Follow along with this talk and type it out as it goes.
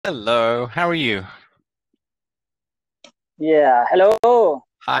Hello, how are you? Yeah, hello.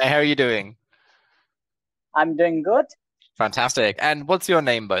 Hi, how are you doing? I'm doing good. Fantastic. And what's your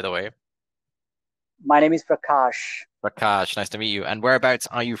name, by the way? My name is Prakash. Prakash, nice to meet you. And whereabouts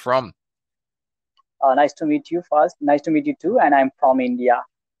are you from? Nice to meet you first. Nice to meet you too. And I'm from India.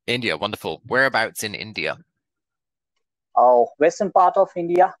 India, wonderful. Whereabouts in India? Oh, western part of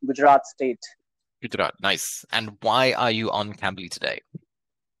India, Gujarat state. Gujarat, nice. And why are you on Cambly today?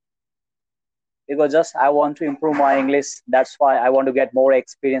 Because just I want to improve my English. That's why I want to get more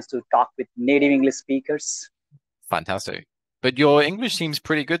experience to talk with native English speakers. Fantastic. But your English seems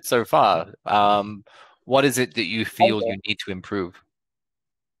pretty good so far. What is it that you feel Okay. you need to improve?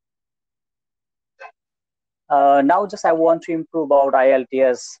 Now just I want to improve about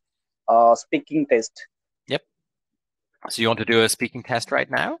IELTS speaking test. Yep. So you want to do a speaking test right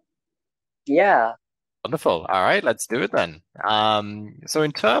now? Yeah. Wonderful. All right, let's do it then. So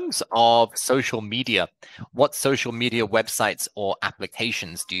in terms of social media, what social media websites or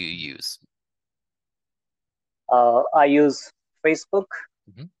applications do you use? I use Facebook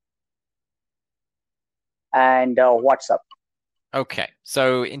Mhm. and WhatsApp. Okay,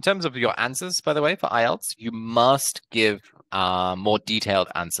 so in terms of your answers, by the way, for IELTS, you must give more detailed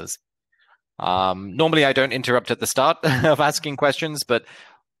answers. Normally, I don't interrupt at the start of asking questions, but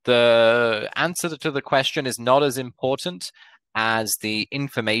the answer to the question is not as important as the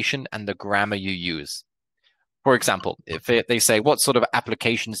information and the grammar you use. For example, if they say, what sort of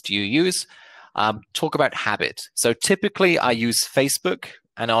applications do you use? Talk about habit. So typically I use Facebook,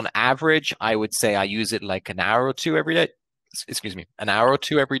 and on average, I would say I use it like an hour or two every day. Excuse me, an hour or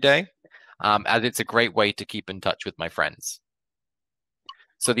two every day, as it's a great way to keep in touch with my friends.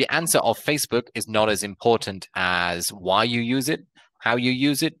 So the answer of Facebook is not as important as why you use it, how you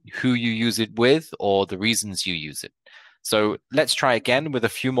use it, who you use it with, or the reasons you use it. So let's try again with a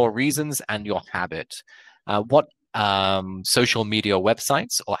few more reasons and your habit. What social media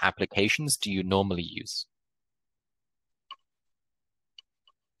websites or applications do you normally use?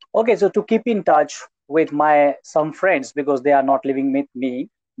 Okay, so to keep in touch with my some friends because they are not living with me,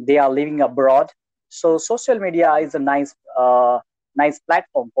 they are living abroad. So social media is a nice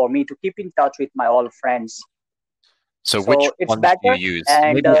platform for me to keep in touch with my old friends. So which So it's ones do you better use?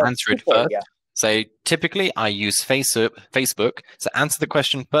 and Maybe answer it cheaper. first. Yeah. Say, typically I use Facebook. So answer the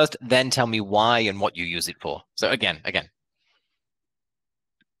question first, then tell me why and what you use it for. So again.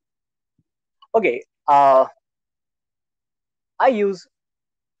 Okay. I use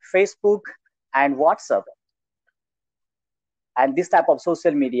Facebook and WhatsApp and this type of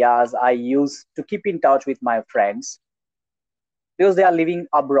social medias I use to keep in touch with my friends because they are living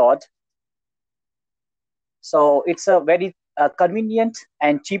abroad. So it's a very convenient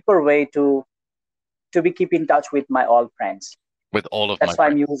and cheaper way to be keep in touch with my old friends. With all of my That's why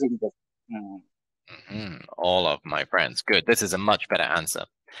I'm friends. using this. Mm. All of my friends. Good. This is a much better answer.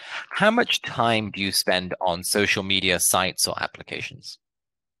 How much time do you spend on social media sites or applications?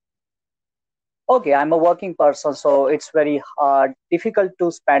 Okay, I'm a working person, so it's very hard, difficult to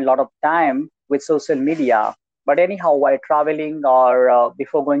spend a lot of time with social media. But anyhow, while traveling or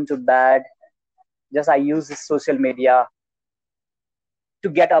before going to bed, just I use this social media to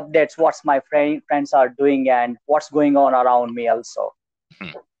get updates, what's my friends are doing and what's going on around me also. Hmm.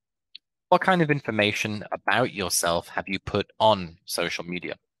 What kind of information about yourself have you put on social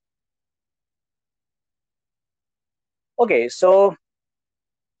media? Okay, so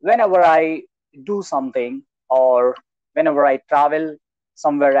whenever I do something or whenever I travel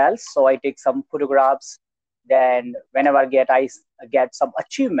somewhere else, so I take some photographs. Then whenever get some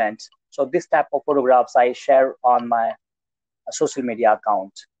achievement, so this type of photographs I share on my social media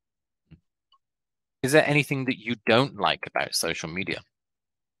account. Is there anything that you don't like about social media?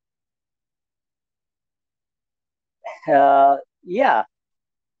 Yeah,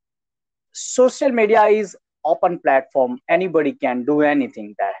 social media is open platform. Anybody can do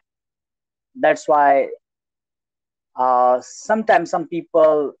anything there. That's why sometimes some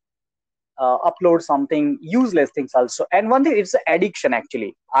people upload something useless things also. And one thing, it's addiction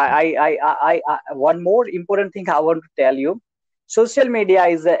actually. One more important thing I want to tell you: social media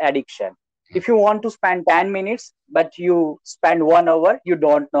is an addiction. If you want to spend 10 minutes but you spend 1 hour, you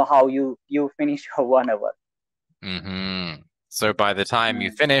don't know how you finish your 1 hour. So by the time you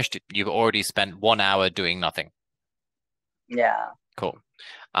Mm. finished, you've already spent 1 hour doing nothing. Yeah. Cool.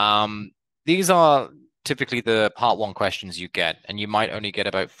 Um, these are typically the part one questions you get, and you might only get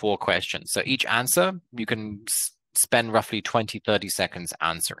about four questions. So each answer, you can spend roughly 20, 30 seconds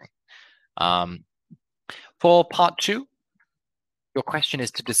answering. Um, for part two, your question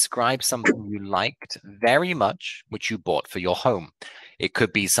is to describe something you liked very much, which you bought for your home. It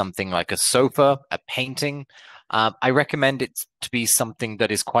could be something like a sofa, a painting. I recommend it to be something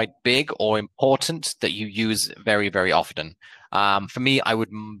that is quite big or important that you use very, very often. For me, I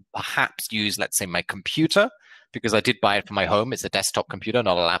would perhaps use, let's say, my computer, because I did buy it for my home. It's a desktop computer,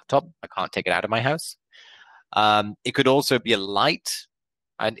 not a laptop. I can't take it out of my house. It could also be a light,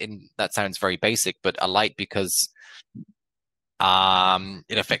 and that sounds very basic, but a light because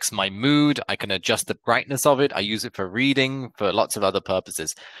it affects my mood. I can adjust the brightness of it. I use it for reading, for lots of other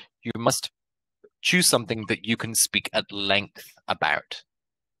purposes. You must choose something that you can speak at length about.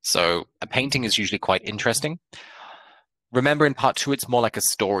 So a painting is usually quite interesting. Remember, in part two, it's more like a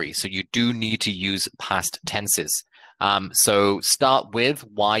story. So you do need to use past tenses. So start with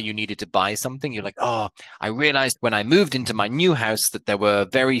why you needed to buy something. You're like, oh, I realized when I moved into my new house that there were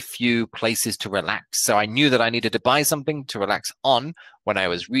very few places to relax. So I knew that I needed to buy something to relax on when I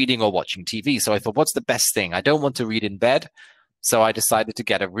was reading or watching TV. So I thought, what's the best thing? I don't want to read in bed. So I decided to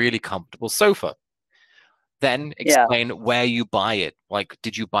get a really comfortable sofa. Then Yeah, explain where you buy it. Like,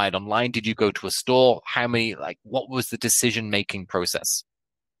 did you buy it online? Did you go to a store? What was the decision-making process?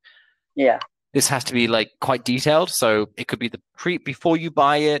 yeah, This has to be like quite detailed. So it could be before you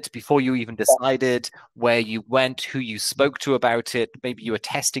buy it, before you even decided where you went, who you spoke to about it. Maybe you were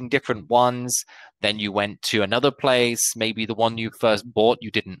testing different ones. Then you went to another place. Maybe the one you first bought you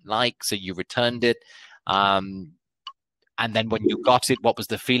didn't like, so you returned it. And then when you got it, what was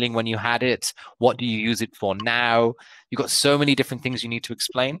the feeling when you had it? What do you use it for now? You've got so many different things you need to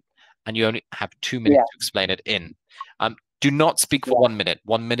explain, and you only have 2 minutes yeah, to explain it in. Do not speak for yeah, 1 minute.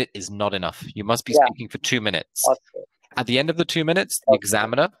 1 minute is not enough. You must be yeah. speaking for 2 minutes. Okay, At the end of the 2 minutes, the okay,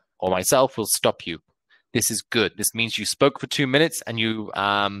 examiner or myself will stop you. This is good. This means you spoke for 2 minutes and you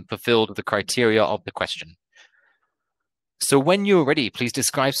fulfilled the criteria of the question. So when you're ready, please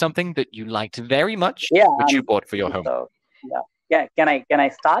describe something that you liked very much, yeah. which you bought for your home. So yeah, yeah. Can I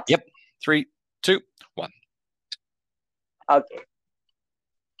start? Yep. 3, 2, 1. Okay.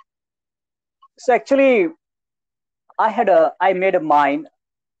 So actually, I made a mind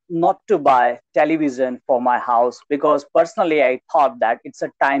not to buy television for my house because personally I thought that it's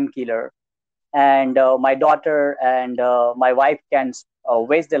a time killer, and my daughter and my wife can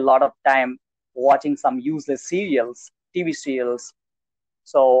waste a lot of time watching some useless serials, TV serials.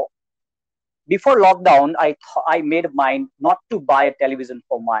 So before lockdown, I made a mind not to buy a television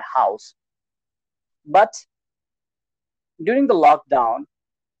for my house. But during the lockdown,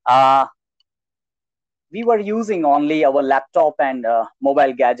 uh, we were using only our laptop and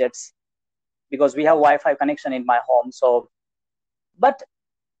mobile gadgets because we have Wi-Fi connection in my home. So, but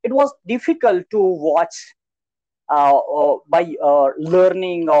it was difficult to watch by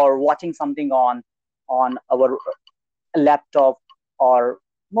learning or watching something on our laptop or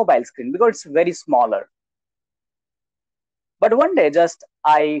mobile screen because it's very smaller. But one day, just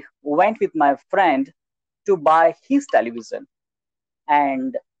I went with my friend to buy his television,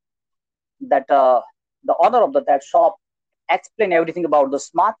 and that the owner of that shop explained everything about the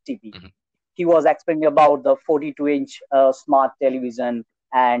smart TV. Mhm. He was explaining about the 42-inch smart television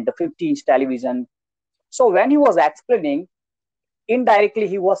and the 50-inch television. So when he was explaining, indirectly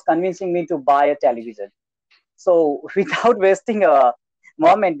he was convincing me to buy a television. So without wasting a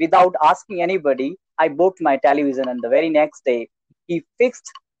moment, without asking anybody, I booked my television, and the very next day he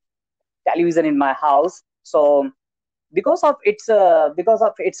fixed television in my house. So because of its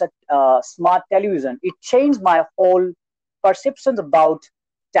a smart television, it changed my whole perceptions about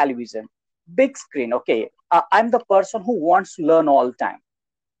television. Big screen, okay. I'm the person who wants to learn all the time.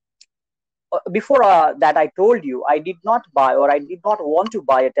 Before that, I told you I did not buy, or I did not want to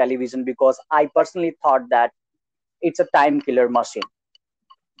buy a television because I personally thought that it's a time killer machine.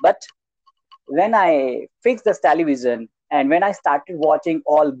 But when I fixed this television and when I started watching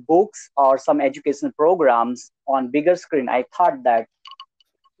all books or some educational programs on bigger screen, I thought that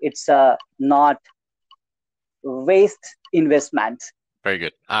it's not waste investment. Very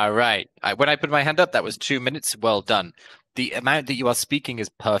good. All right. When I put my hand up, that was 2 minutes. Well done. The amount that you are speaking is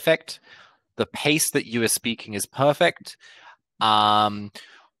perfect. The pace that you are speaking is perfect.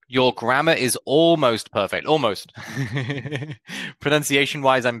 Your grammar is almost perfect. Almost. Pronunciation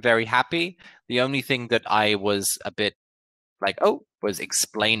wise, I'm very happy. The only thing that I was a bit like, oh, was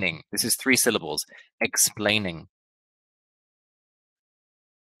explaining. This is 3 syllables. Explaining.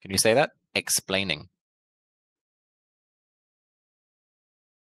 Can you say that? Explaining.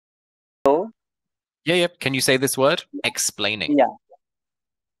 So Yeah. Can you say this word? Explaining. yeah,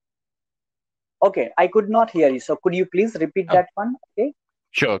 okay. I could not hear you. So could you please repeat Oh, that one? Okay,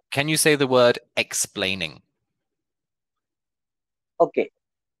 sure. Can you say the word explaining? okay.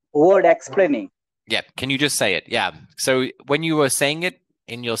 Word explaining. Yeah, can you just say it? Yeah. So when you were saying it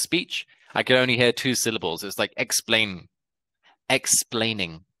in your speech, I could only hear two syllables. It's like explain,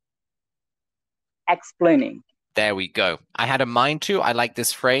 explaining. Explaining. There we go. I had a mind to. I like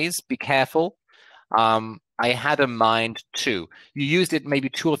this phrase. Be careful. I had a mind to. You used it maybe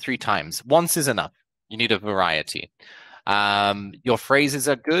 2 or 3 times. Once is enough. You need a variety. Your phrases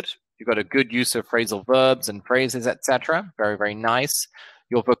are good. You've got a good use of phrasal verbs and phrases, etc. Very, very nice.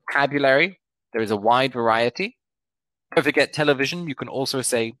 Your vocabulary, there is a wide variety. Don't forget television. You can also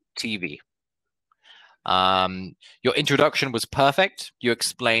say TV. Your introduction was perfect. You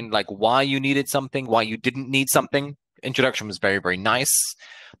explained like why you needed something, why you didn't need something. Introduction was very, very nice.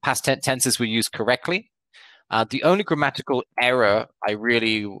 Past tenses were used correctly. The only grammatical error I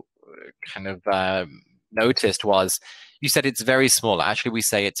really kind of noticed was you said it's very small. Actually, we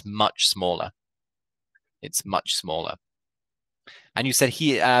say it's much smaller. It's much smaller. And you said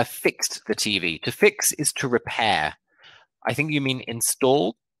he fixed the TV. To fix is to repair. I think you mean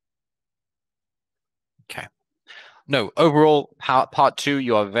install. Okay. No, overall, part two,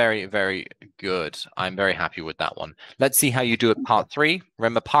 you are very, very good. I'm very happy with that one. Let's see how you do at part three.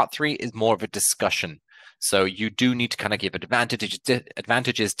 Remember, part three is more of a discussion. So you do need to kind of give advantages,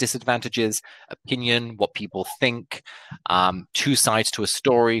 disadvantages, opinion, what people think, 2 sides to a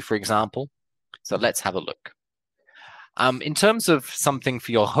story, for example. So let's have a look. In terms of something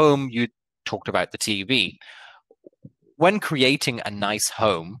for your home, you talked about the TV. When creating a nice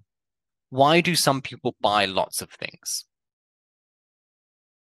home, why do some people buy lots of things?